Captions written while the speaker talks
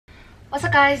What's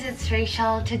up guys, it's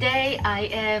Rachel. Today I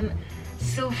am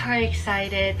super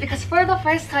excited because for the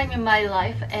first time in my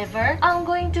life ever, I'm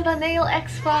going to the nail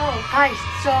expo. Guys,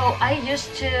 so I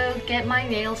used to get my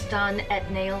nails done at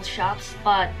nail shops,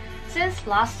 but since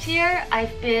last year I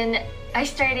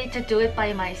started to do it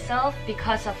by myself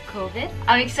because of COVID.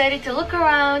 I'm excited to look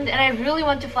around and I really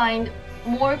want to find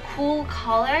more cool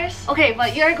colors. Okay,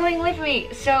 but you're going with me,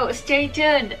 so stay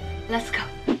tuned. Let's go.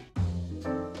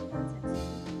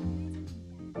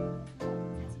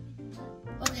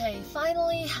 Okay,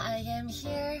 finally I am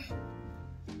here.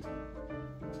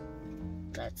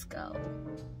 Let's go.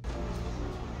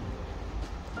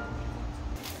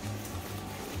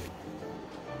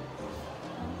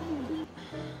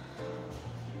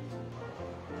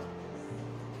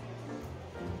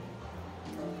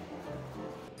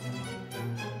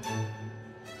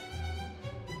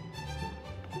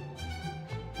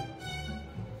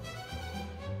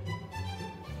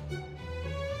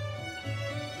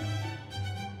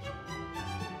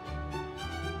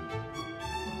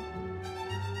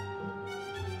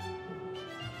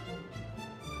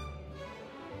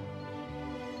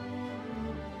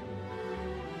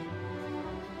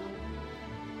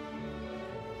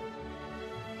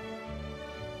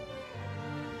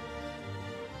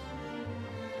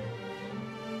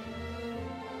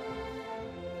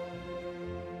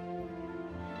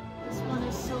 This one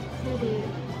is so pretty.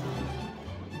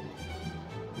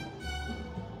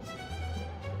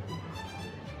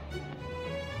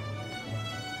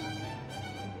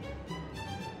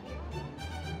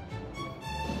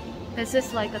 This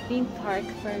is like a theme park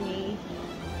for me.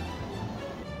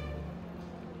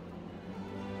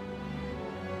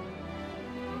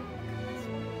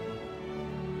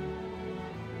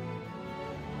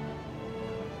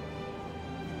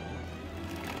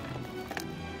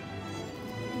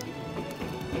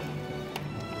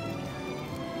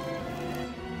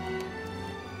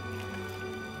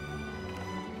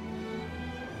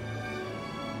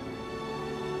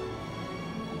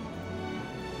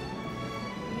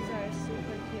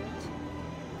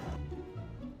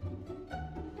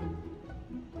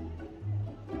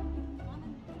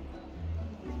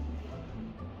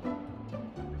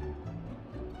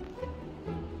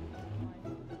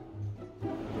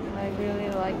 I really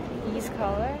like these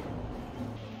color.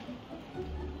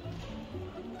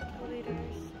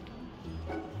 Glitters.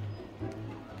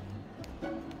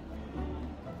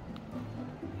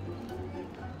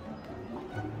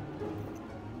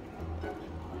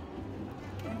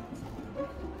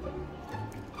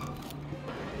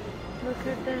 Look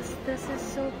at this. This is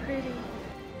so pretty.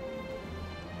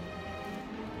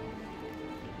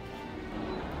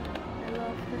 I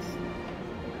love this.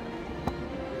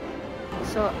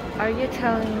 So, are you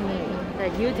telling me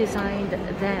that you designed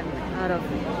them out of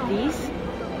these?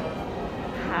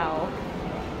 How?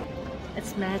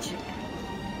 It's magic.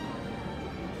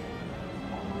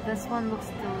 Oh, this one looks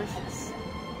delicious.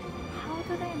 How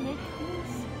do they make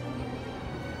these?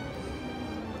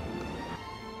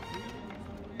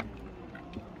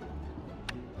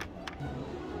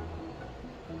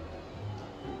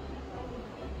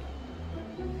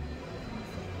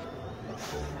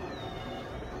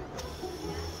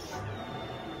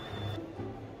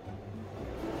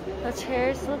 The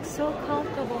chairs look so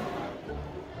comfortable.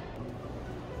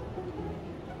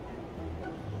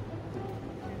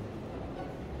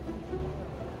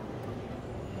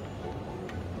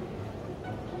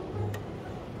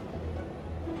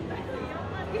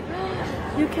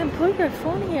 You can put your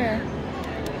phone here.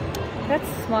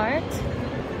 That's smart.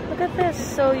 Look at this,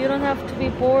 so you don't have to be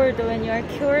bored when you are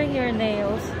curing your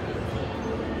nails.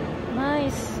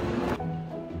 Nice.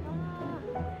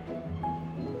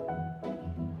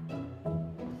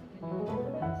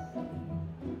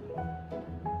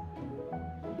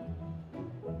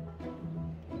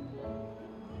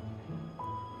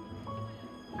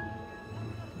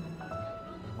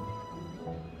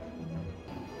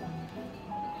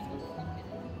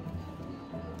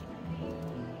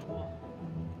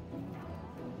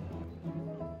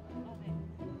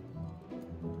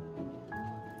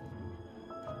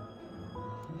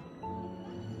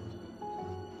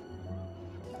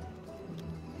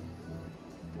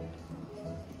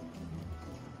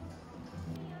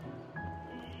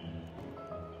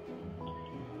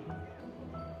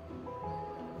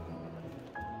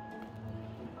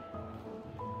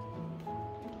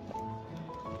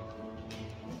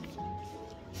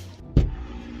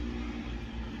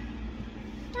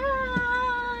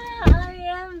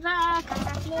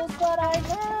 Look what I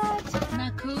got!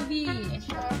 Nakubi!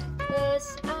 Check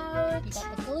this out. We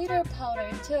got the glitter powder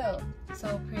too.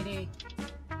 So pretty.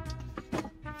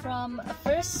 From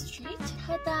First Street.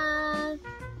 Ta-da!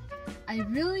 I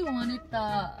really wanted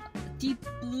the deep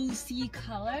blue sea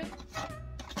color.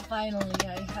 Finally,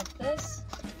 I have this.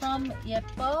 From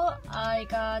Expo, I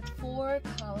got 4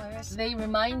 colors. They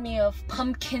remind me of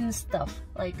pumpkin stuff,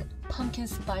 like pumpkin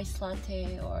spice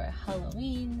latte or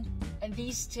Halloween. And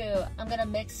these two, I'm gonna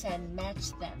mix and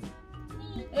match them.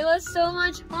 It was so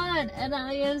much fun, and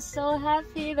I am so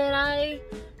happy that I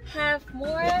have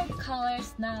more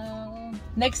colors now.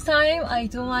 Next time I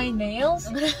do my nails,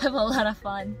 I'm gonna have a lot of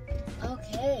fun.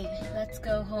 Okay, let's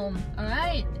go home.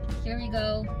 Alright, here we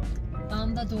go.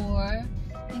 Found the door.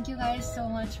 Thank you guys so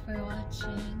much for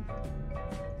watching.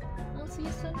 I'll see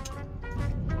you soon.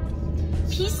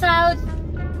 Peace out.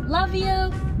 Love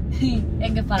you.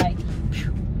 And goodbye.